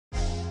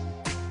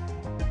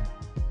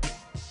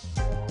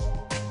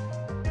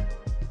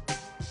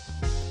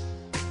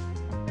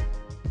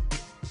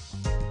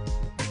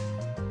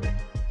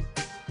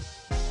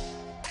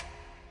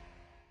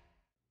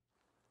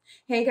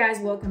Hey guys,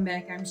 welcome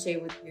back. I'm Shay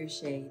with your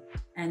Shade.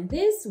 And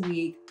this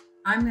week,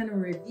 I'm gonna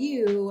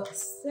review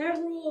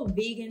several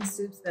vegan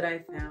soups that I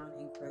found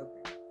in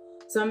Kroger.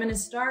 So I'm gonna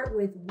start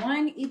with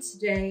one each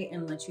day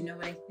and let you know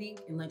what I think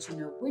and let you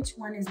know which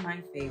one is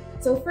my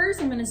favorite. So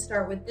first, I'm gonna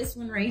start with this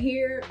one right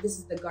here. This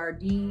is the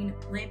Gardein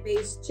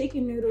plant-based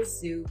chicken noodle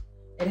soup.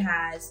 It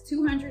has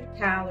 200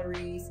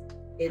 calories.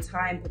 It's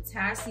high in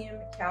potassium,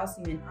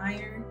 calcium, and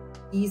iron.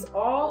 These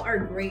all are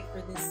great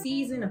for this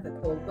season of the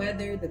cold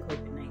weather, the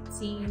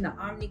COVID-19, the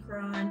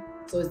Omicron.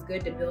 So it's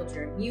good to build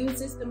your immune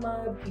system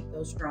up, keep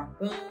those strong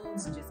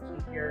bones, and just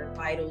keep your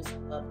vitals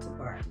up to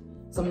par.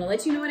 So I'm gonna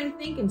let you know what I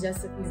think in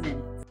just a few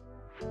minutes.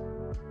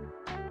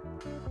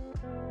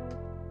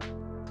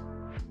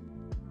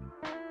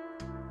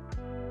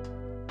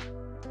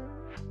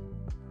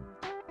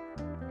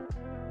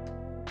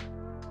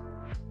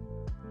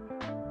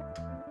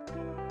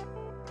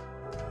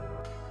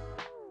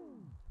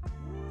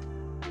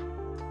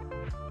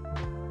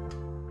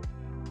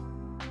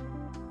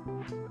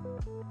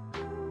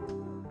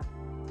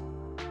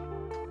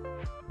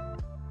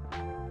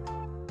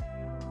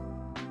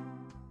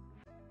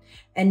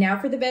 And now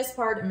for the best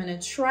part, I'm gonna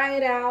try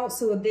it out.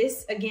 So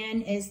this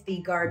again is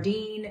the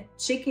Gardein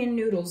chicken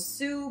noodle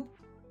soup.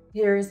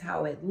 Here's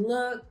how it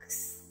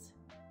looks.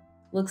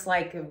 Looks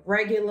like a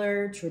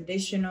regular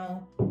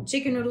traditional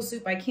chicken noodle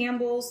soup by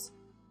Campbell's.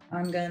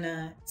 I'm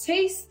gonna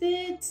taste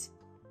it.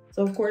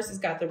 So of course it's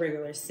got the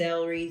regular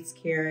celery,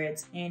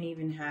 carrots, and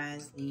even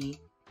has the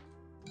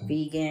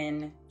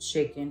vegan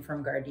chicken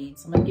from Gardein.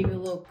 So I'm gonna give you a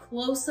little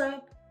close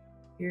up.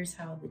 Here's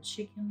how the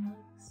chicken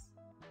looks.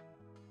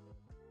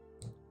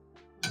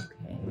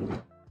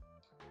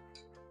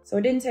 So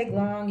it didn't take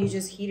long. You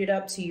just heat it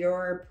up to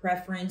your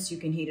preference. You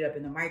can heat it up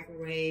in the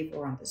microwave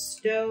or on the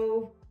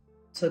stove.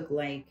 Took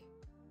like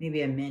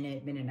maybe a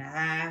minute, minute and a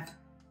half.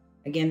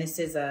 Again, this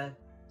is a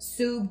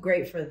soup,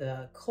 great for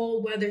the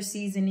cold weather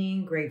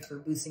seasoning, great for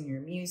boosting your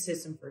immune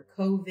system for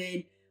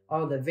COVID,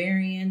 all the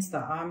variants,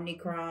 the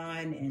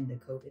Omicron and the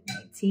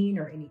COVID-19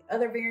 or any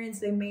other variants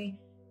they may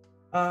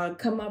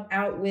come up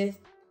out with.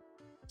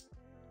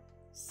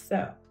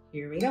 So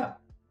here we go.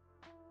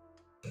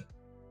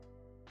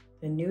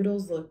 The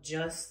noodles look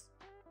just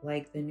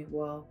like the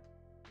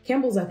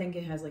Campbell's, I think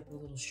it has like the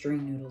little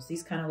string noodles.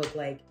 These kind of look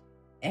like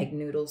egg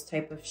noodles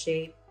type of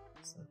shape.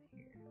 So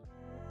here.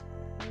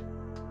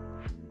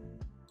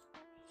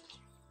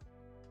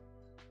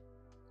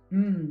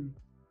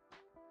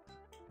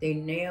 They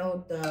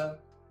nailed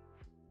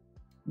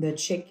the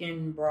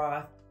chicken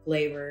broth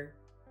flavor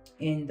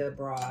in the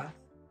broth.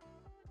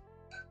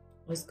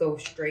 Let's go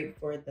straight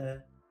for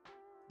the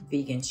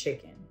vegan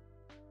chicken.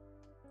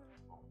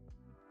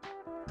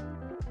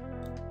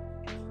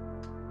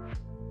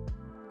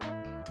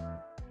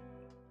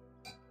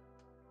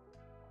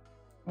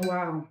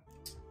 Wow,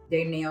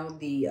 they nailed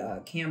the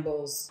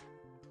Campbell's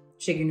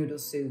chicken noodle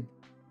soup.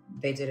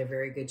 They did a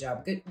very good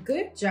job.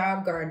 Good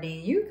job,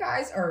 Gardein. You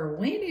guys are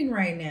winning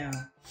right now.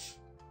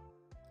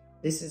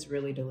 This is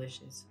really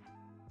delicious.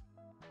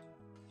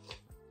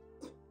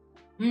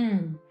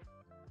 I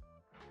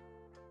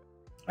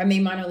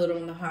made mine a little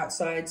on the hot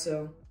side,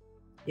 so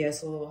yeah,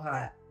 it's a little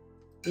hot.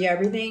 Yeah,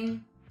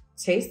 everything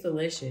tastes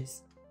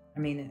delicious.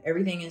 I mean,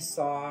 everything is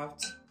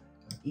soft,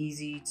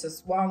 easy to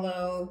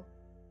swallow.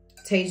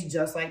 Tastes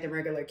just like the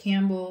regular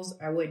Campbell's.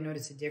 I wouldn't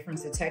notice a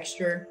difference in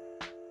texture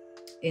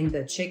in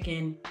the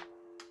chicken.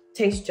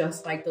 Tastes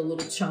just like the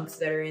little chunks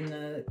that are in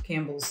the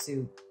Campbell's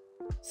soup.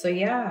 So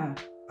yeah,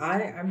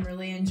 I'm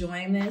really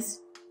enjoying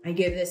this. I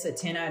give this a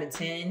 10 out of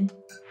 10.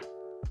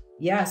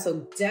 Yeah,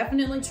 so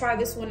definitely try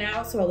this one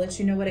out. So I'll let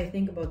you know what I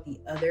think about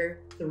the other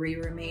 3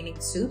 remaining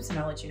soups, and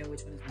I'll let you know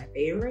which one is my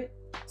favorite.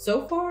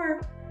 So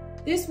far,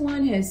 this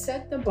one has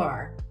set the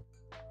bar.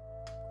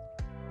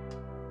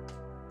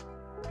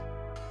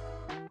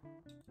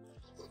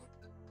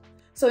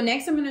 So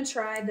next I'm gonna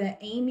try the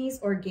Amy's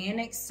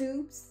organic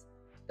soups,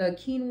 the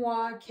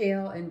quinoa,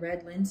 kale, and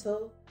red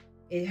lentil.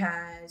 It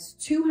has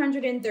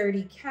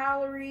 230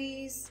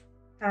 calories,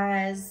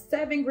 has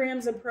 7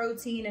 grams of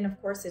protein, and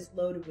of course it's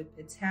loaded with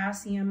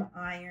potassium,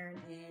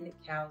 iron, and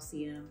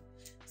calcium.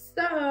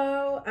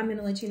 So I'm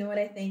gonna let you know what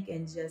I think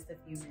in just a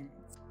few minutes.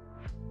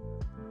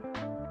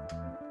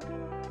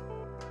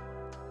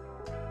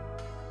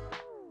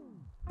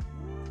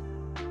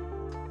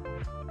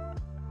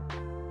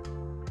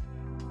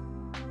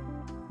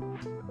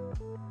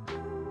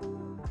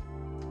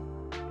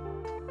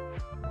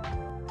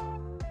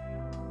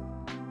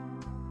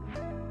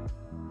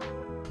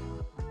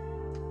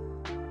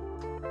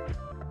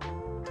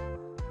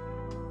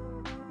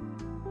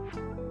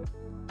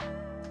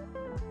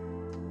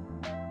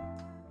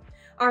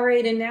 All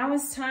right, and now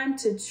it's time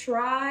to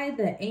try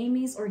the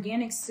Amy's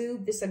organic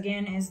soup. This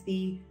again is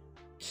the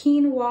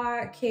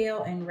quinoa,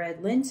 kale, and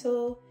red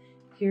lentil.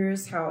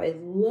 Here's how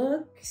it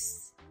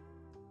looks.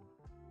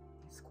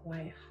 It's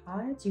quite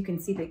hot. You can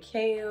see the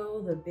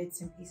kale, the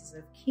bits and pieces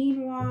of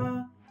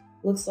quinoa.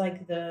 Looks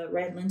like the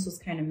red lentils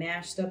kind of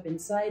mashed up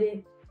inside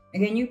it.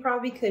 Again, you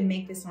probably could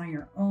make this on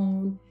your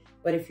own.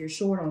 But if you're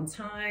short on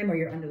time or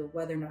you're under the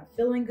weather, not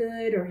feeling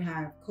good, or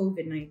have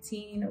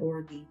COVID-19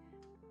 or the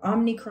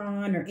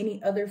Omicron or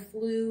any other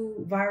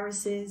flu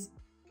viruses,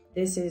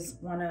 this is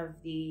one of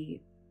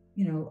the,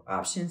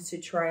 options to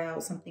try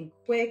out something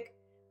quick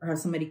or have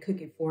somebody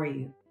cook it for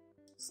you.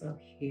 So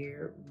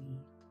here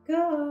we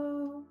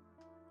go.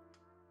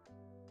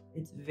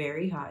 It's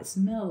very hot. It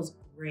smells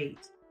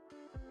great.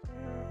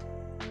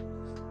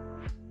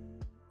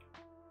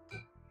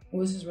 Oh,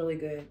 this is really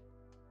good.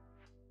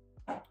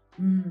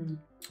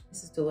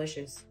 This is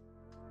delicious.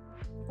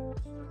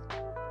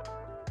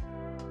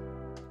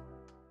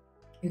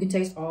 You can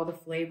taste all the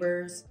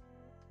flavors.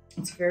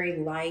 It's very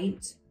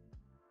light.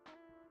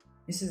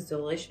 This is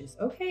delicious.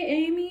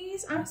 Okay,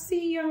 Amy's, I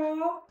see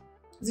y'all.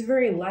 It's a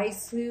very light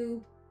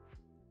soup.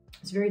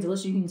 It's very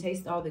delicious. You can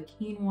taste all the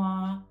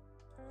quinoa.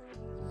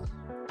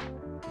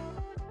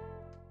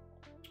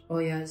 Oh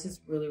yeah, this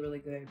is really, really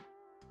good.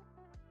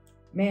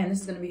 Man,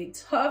 this is gonna be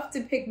tough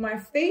to pick my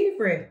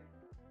favorite.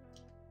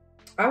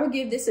 I would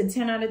give this a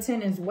 10 out of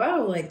 10 as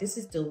well. Like, this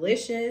is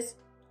delicious.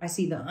 I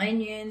see the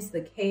onions,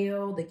 the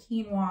kale, the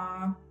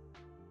quinoa,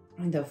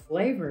 and the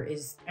flavor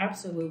is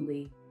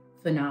absolutely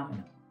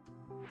phenomenal.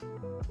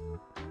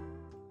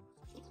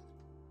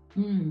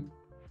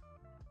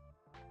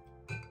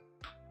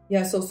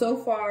 Yeah, so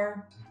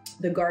far,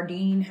 the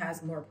Gardein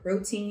has more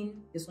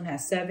protein. This one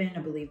has 7. I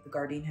believe the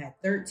Gardein had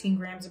 13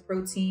 grams of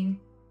protein.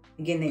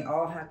 Again, they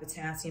all have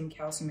potassium,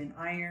 calcium, and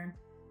iron.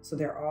 So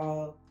they're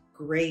all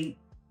great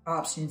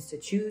options to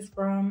choose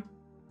from.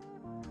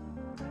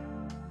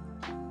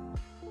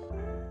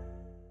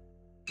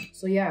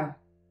 So yeah,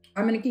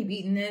 I'm gonna keep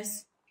eating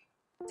this.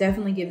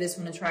 Definitely give this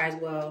one a try as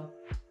well.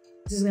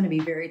 This is gonna be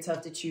very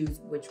tough to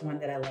choose which one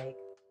that I like.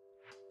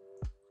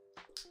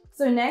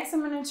 So next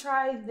I'm gonna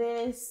try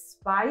this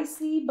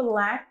spicy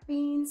black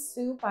bean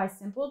soup by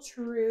Simple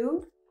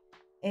Truth.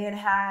 It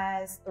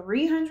has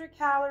 300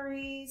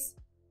 calories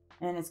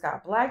and it's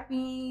got black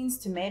beans,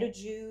 tomato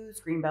juice,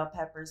 green bell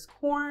peppers,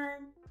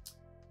 corn.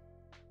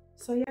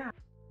 So yeah.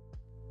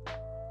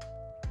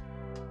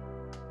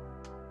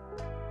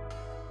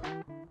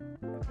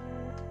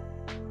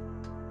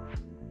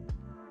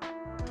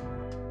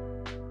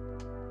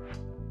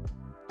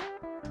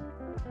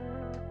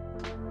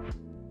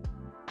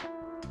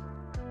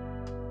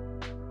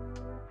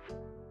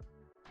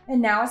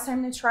 And now it's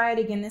time to try it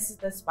again. This is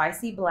the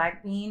spicy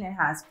black bean. It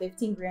has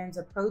 15 grams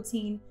of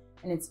protein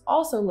and it's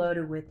also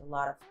loaded with a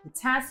lot of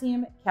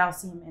potassium,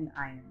 calcium, and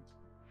iron.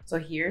 So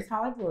here's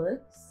how it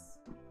looks.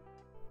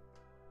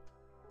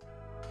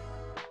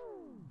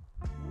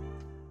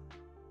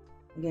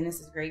 Again,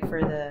 this is great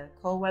for the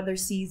cold weather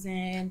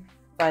season,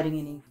 fighting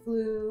any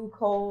flu,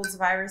 colds,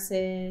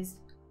 viruses,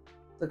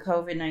 the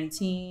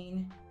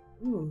COVID-19.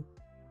 Ooh.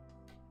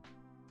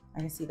 I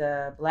can see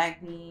the black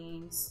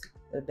beans,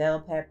 the bell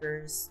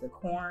peppers, the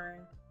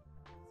corn.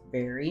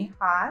 Very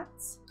hot.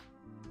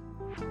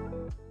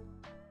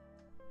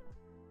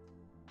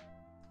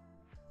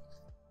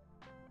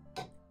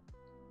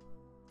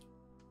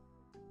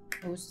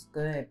 Oh, this is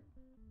good.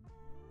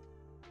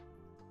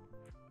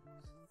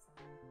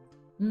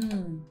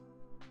 It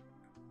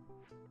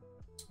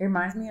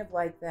reminds me of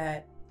like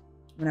that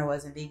when I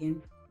wasn't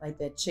vegan, like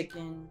the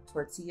chicken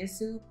tortilla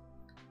soup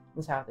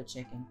without the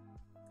chicken.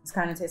 It's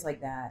kind of tastes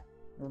like that.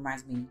 It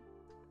reminds me.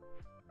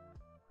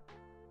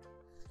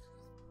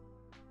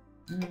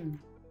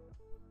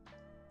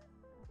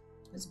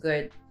 It's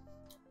good.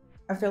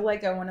 I feel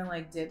like I want to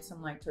like dip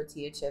some like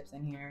tortilla chips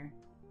in here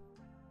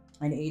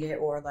and eat it,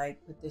 or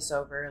like put this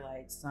over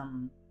like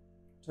some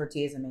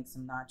tortillas and make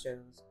some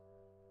nachos.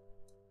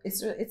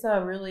 It's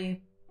a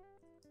really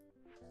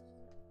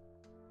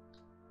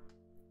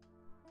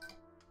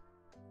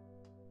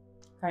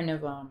kind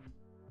of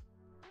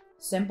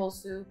simple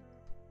soup.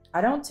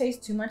 I don't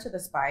taste too much of the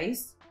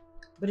spice,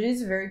 but it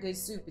is a very good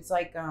soup. It's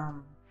like I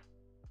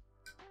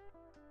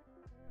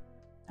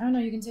don't know,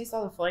 you can taste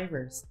all the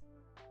flavors.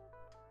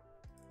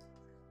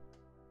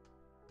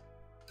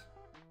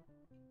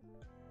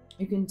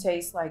 You can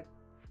taste like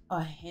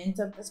a hint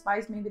of the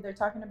spice maybe they're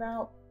talking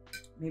about.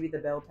 Maybe the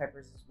bell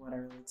peppers is what I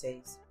really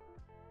taste.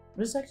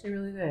 But it's actually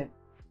really good.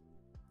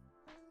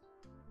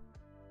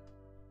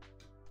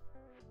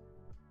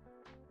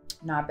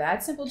 Not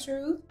bad, Simple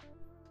Truth.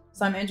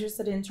 So I'm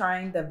interested in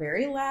trying the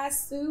very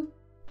last soup.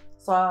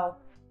 So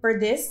for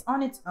this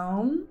on its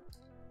own,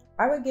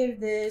 I would give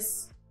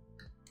this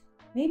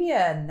maybe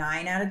a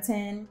 9 out of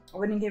 10. I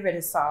wouldn't give it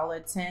a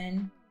solid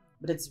 10,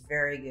 but it's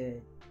very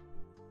good.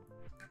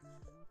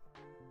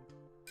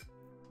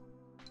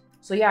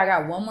 So yeah, I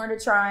got one more to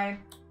try.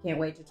 Can't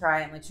wait to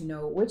try it and let you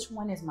know which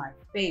one is my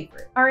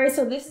favorite. All right,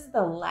 so this is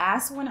the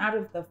last one out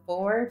of the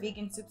 4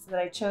 vegan soups that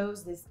I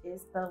chose. This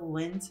is the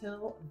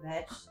lentil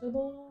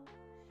vegetable.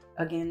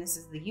 Again, this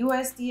is the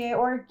USDA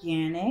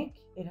organic.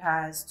 It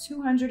has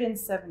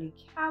 270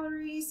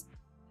 calories,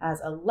 has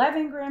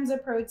 11 grams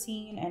of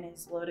protein, and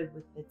is loaded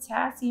with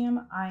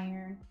potassium,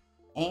 iron,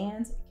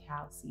 and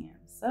calcium.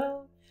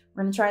 So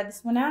we're gonna try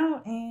this one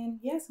out, and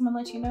yes, I'm gonna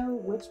let you know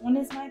which one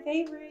is my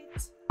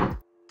favorite.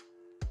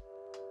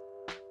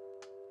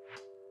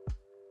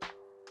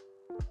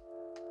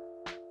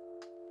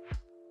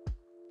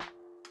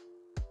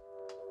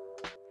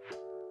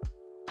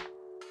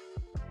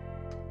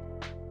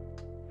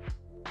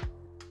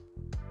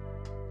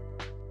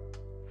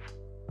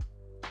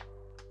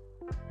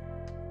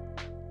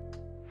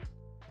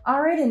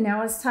 All right, and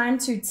now it's time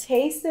to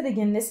taste it.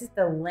 Again, this is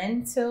the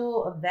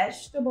lentil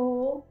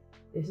vegetable.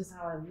 This is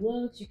how it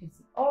looks. You can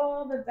see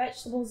all the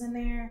vegetables in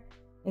there.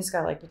 It's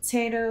got like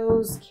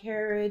potatoes,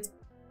 carrots,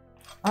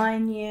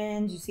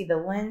 onions. You see the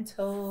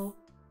lentil,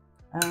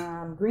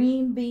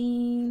 green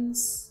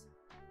beans.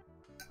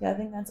 Yeah, I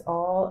think that's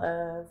all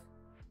of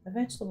the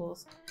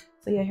vegetables.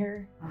 So yeah,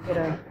 here, I'll get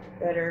a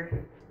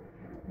better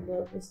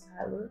look. This is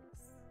how it looks.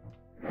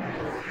 All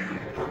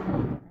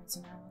right, so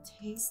now we'll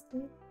taste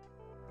it.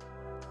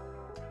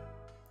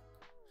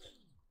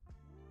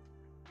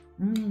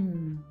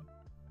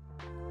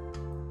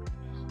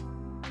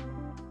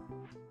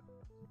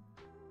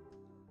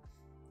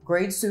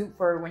 Great soup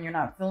for when you're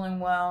not feeling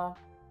well,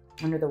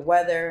 under the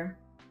weather.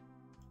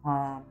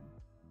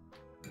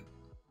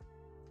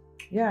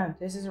 Yeah,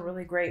 this is a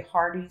really great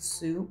hearty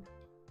soup.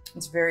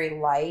 It's very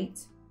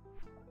light.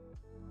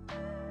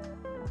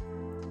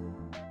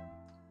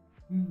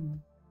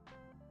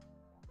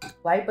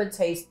 Light but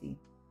tasty.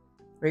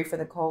 Great for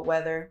the cold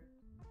weather.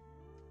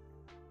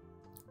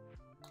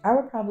 I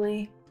would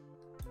probably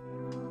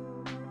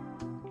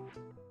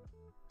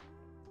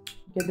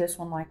give this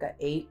one like an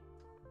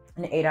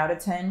 8 out of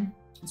 10.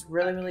 It's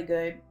really, really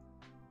good,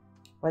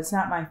 but it's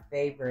not my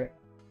favorite.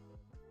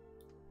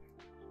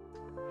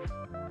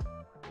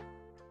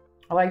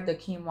 I like the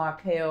quinoa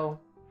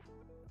kale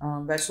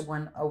vegetable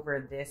one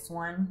over this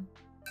one.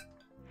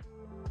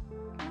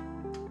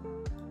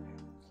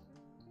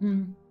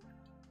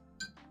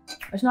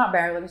 It's not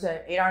bad. Like I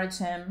said, 8 out of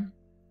 10.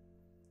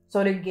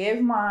 So to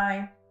give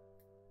my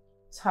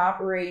top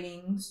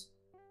ratings,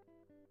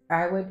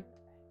 I would,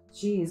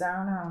 geez, I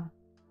don't know.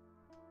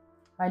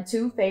 My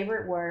two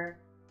favorite were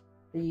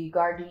the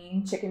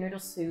Gardein chicken noodle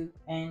soup,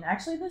 and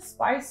actually the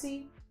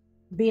spicy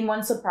bean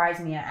one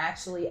surprised me. I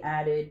actually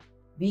added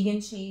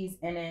vegan cheese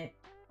in it,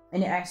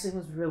 and it actually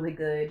was really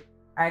good.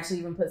 I actually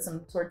even put some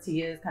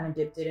tortillas, kind of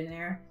dipped it in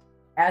there.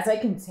 As I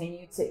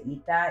continued to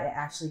eat that, it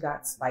actually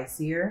got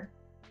spicier.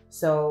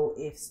 So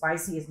if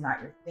spicy is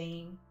not your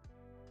thing,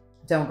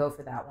 don't go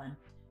for that one.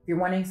 If you're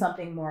wanting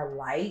something more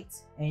light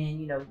and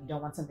you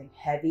don't want something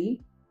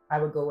heavy, I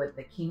would go with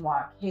the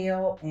quinoa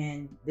kale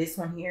and this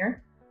one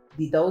here.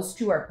 Those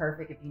two are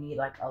perfect if you need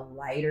like a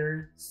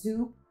lighter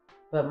soup.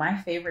 But my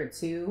favorite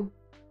two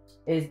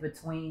is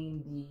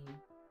between the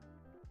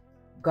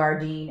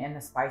Gardein and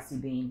the spicy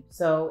bean.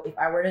 So if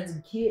I were to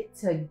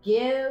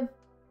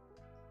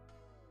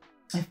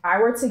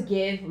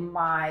give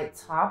my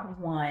top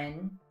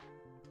one,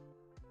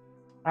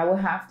 I would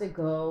have to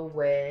go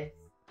with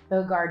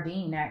the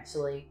Gardein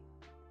actually.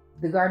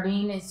 The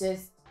Gardein is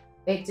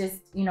it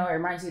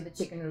reminds you of the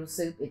chicken noodle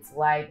soup. It's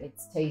light,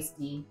 it's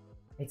tasty,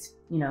 it's,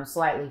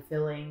 slightly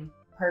filling,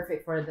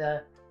 perfect for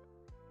the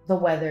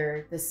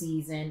weather, the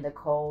season, the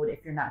cold.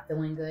 If you're not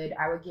feeling good,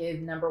 I would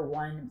give number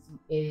 1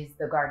 is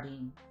the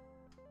Gardein.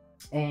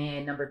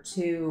 And number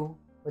 2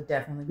 would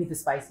definitely be the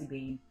spicy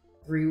bean.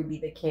 3 would be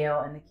the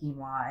kale and the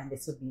quinoa, and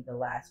this would be the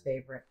last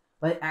favorite.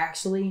 But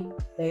actually,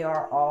 they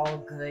are all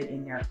good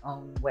in their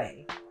own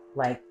way,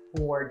 like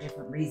 4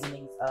 different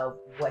reasonings of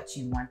what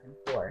you want them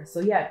for.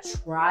 So yeah,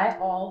 try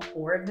all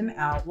 4 of them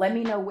out. Let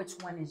me know which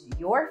one is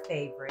your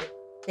favorite.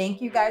 Thank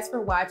you guys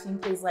for watching.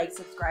 Please like,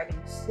 subscribe,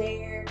 and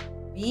share.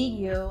 Be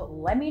you.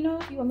 Let me know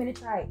if you want me to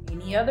try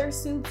any other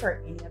soups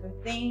or any other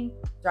thing.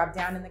 Drop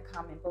down in the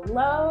comment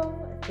below.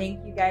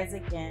 Thank you guys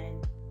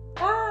again.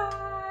 Bye.